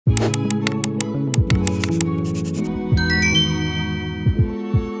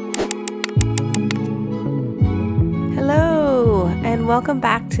welcome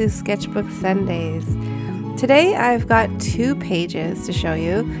back to Sketchbook Sundays. Today I've got 2 pages to show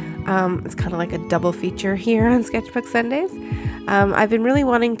you. It's kind of like a double feature here on Sketchbook Sundays. I've been really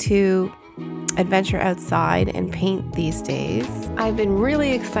wanting to adventure outside and paint these days. I've been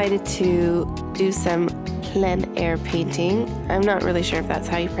really excited to do some plein air painting. I'm not really sure if that's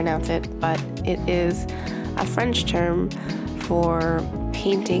how you pronounce it, but it is a French term for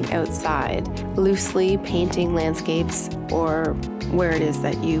painting outside, loosely painting landscapes or where it is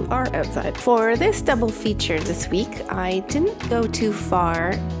that you are outside. For this double feature this week, I didn't go too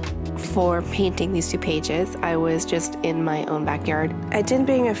far for painting these 2 pages. I was just in my own backyard. I did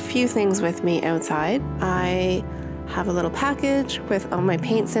bring a few things with me outside. I have a little package with all my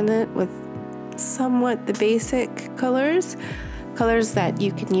paints in it with somewhat the basic colors that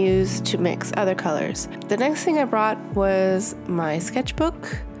you can use to mix other colors. The next thing I brought was my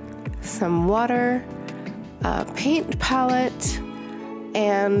sketchbook, some water, a paint palette,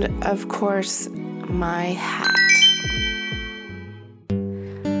 and of course my hat.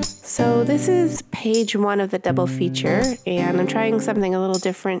 So this is page 1 of the double feature, and I'm trying something a little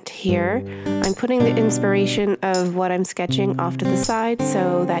different here. I'm putting the inspiration of what I'm sketching off to the side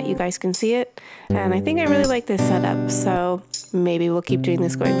so that you guys can see it, and I think I really like this setup, so maybe we'll keep doing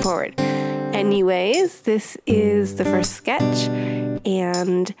this going forward. Anyways, this is the first sketch,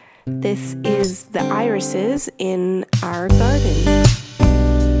 and this is the irises in our garden.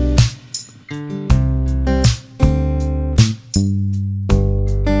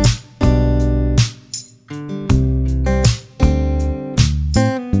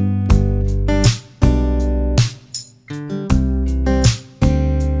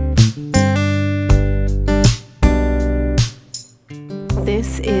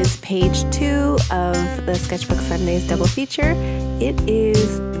 This is page 2 of the Sketchbook Sundays double feature. It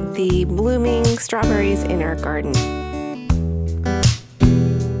is the blooming strawberries in our garden.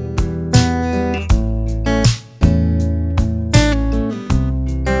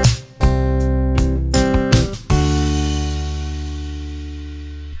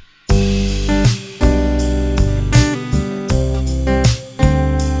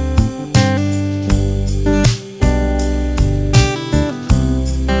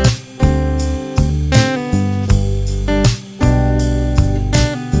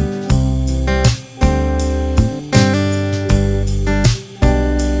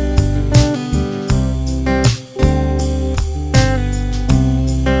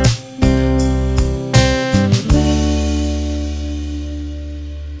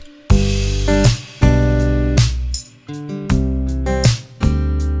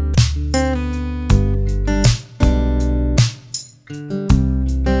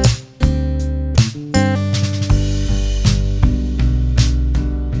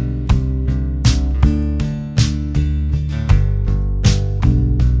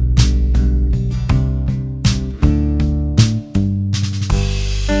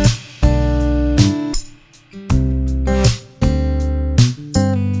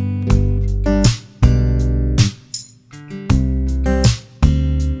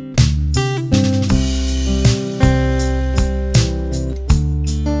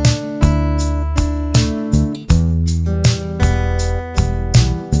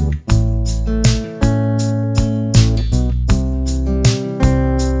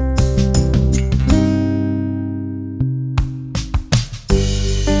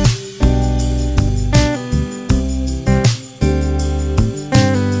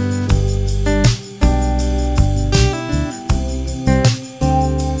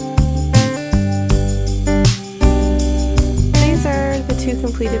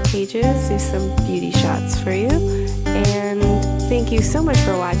 Completed pages. There's some beauty shots for you, and thank you so much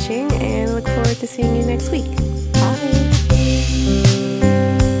for watching, and look forward to seeing you next week.